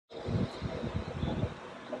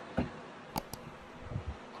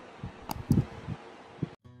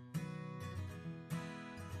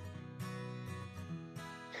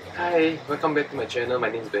Hi, welcome back to my channel. My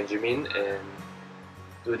name is Benjamin and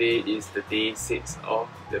today is the day 6 of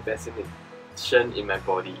the vaccination in my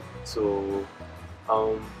body. So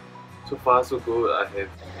far so good. I have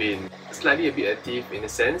been slightly a bit active in the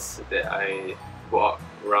sense that I go out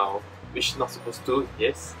around, which not supposed to,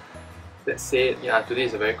 yes. That said, yeah, today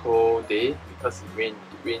is a very cold day because it rained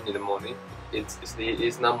in the morning. It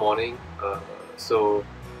is now morning, so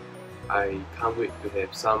I can't wait to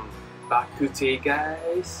have some bak kut teh,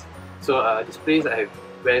 guys. So this place I have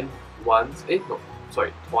went twice or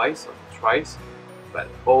thrice, but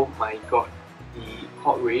oh my god, the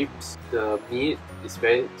pork ribs, the meat is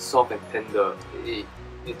very soft and tender. It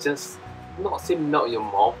just not say melt in your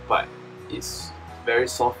mouth, but it's very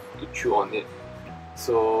soft to chew on it.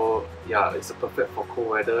 So yeah, it's perfect for cold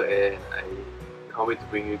weather and I can't wait to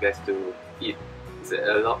bring you guys to eat. It's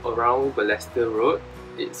around Balestier Road.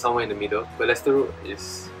 It's somewhere in the middle. Balestier Road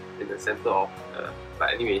is in the center of but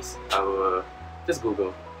anyways, I will just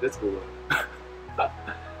Google.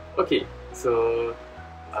 Okay, so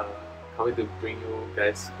can't wait to bring you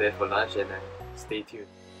guys there for lunch and stay tuned.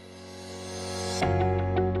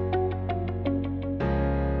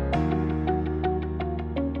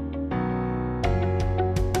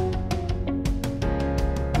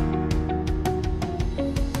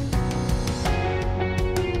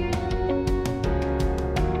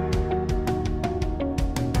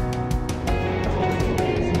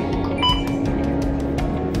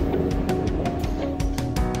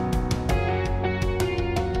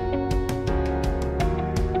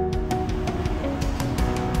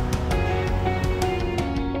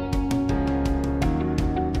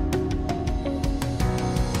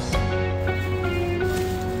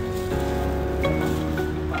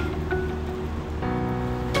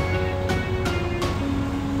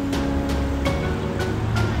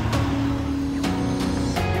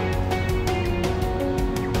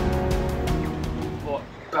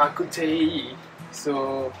 Bak kut teh.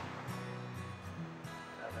 So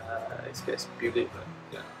it's gonna spill it, but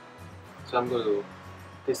yeah. So I'm going to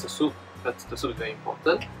taste the soup. The soup is very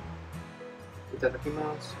important.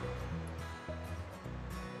 Itadakimasu.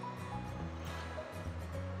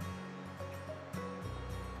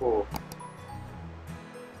 Oh.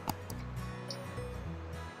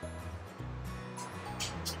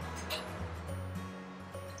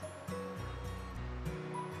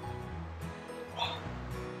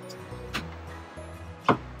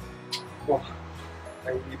 Wow,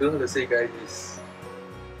 I don't know how to say, guys.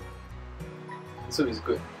 This soup is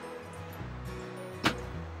good.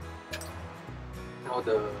 Now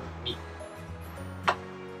the meat.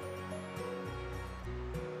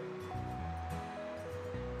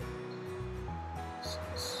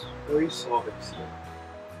 It's very soft and see.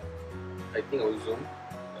 I think I'll zoom.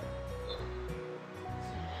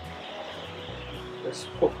 Let's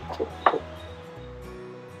poke.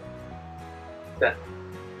 That.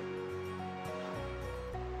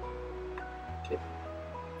 Okay.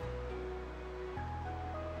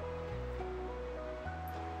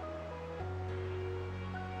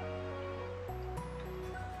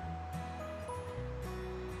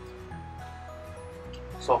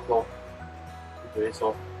 Soft lor. Very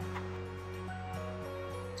soft.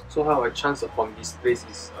 So how I chanced upon this place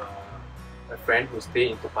is a friend who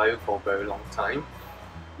stayed in Toa Payoh for a very long time.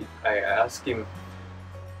 I asked him,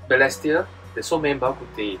 Balestier, there's so many bak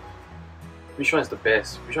kut teh. Which one is the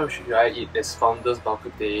best? Which one should I eat? There's Founders bak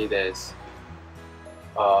kut teh, there's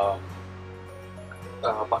bak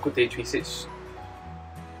kut teh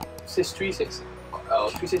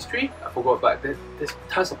 363, I forgot, but there's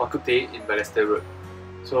tons of bak kut teh in Balestier Road.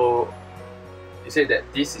 So he said that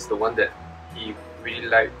this is the one that he really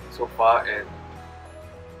liked so far, and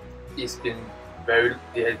it has been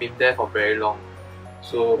there for very long.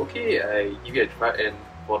 So okay, I give it a try, and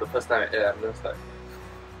for the first time I ate, I'm just like,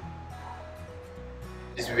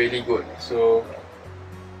 it's really good. So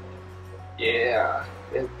yeah,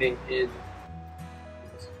 let's dig in.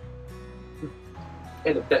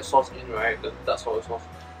 Add the black sauce in, right? The dark soy sauce.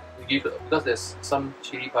 Because there's some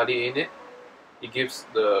chili padi in it, it gives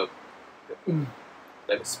the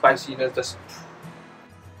like spiciness.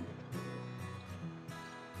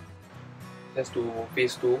 That's to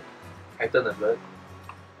phase 2, heighten alert.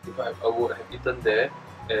 If I would have eaten there,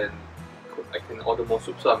 and I can order more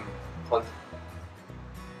soup, so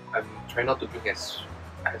I'm trying not to drink as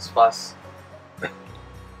fast.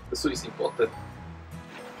 The soup is important.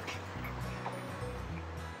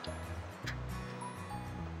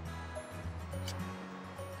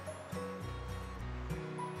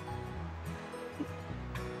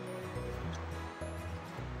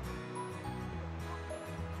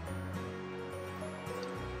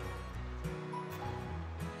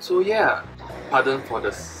 So yeah, pardon for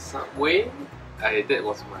the subway. That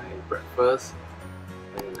was my breakfast,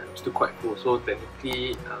 and I'm still quite full. So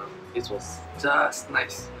technically, this was just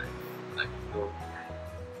nice. Like you know,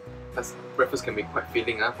 because breakfast can be quite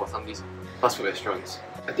filling for some of these fast food restaurants.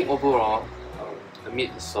 I think overall, the meat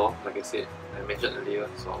is soft, like I mentioned earlier.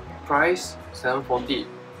 So price $7.40.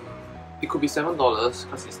 It could be $7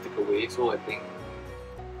 because it's takeaway. So I think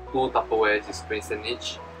 2 Tupperwares is 20 cents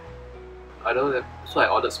each. So I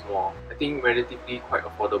ordered small. I think relatively quite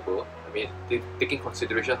affordable. I mean, taking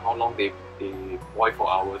consideration how long they boil for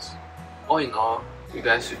hours. All in all, you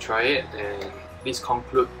guys should try it, and this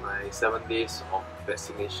conclude my 7 days of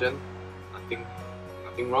vaccination.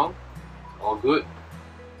 Nothing wrong, all good.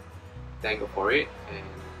 Thank God for it, and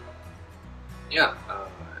yeah,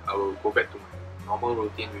 I will go back to my normal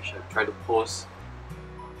routine, which I try to post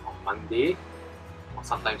on Monday or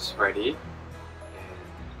sometimes Friday.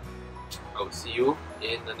 I will see you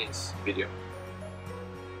in the next video.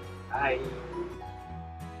 Bye!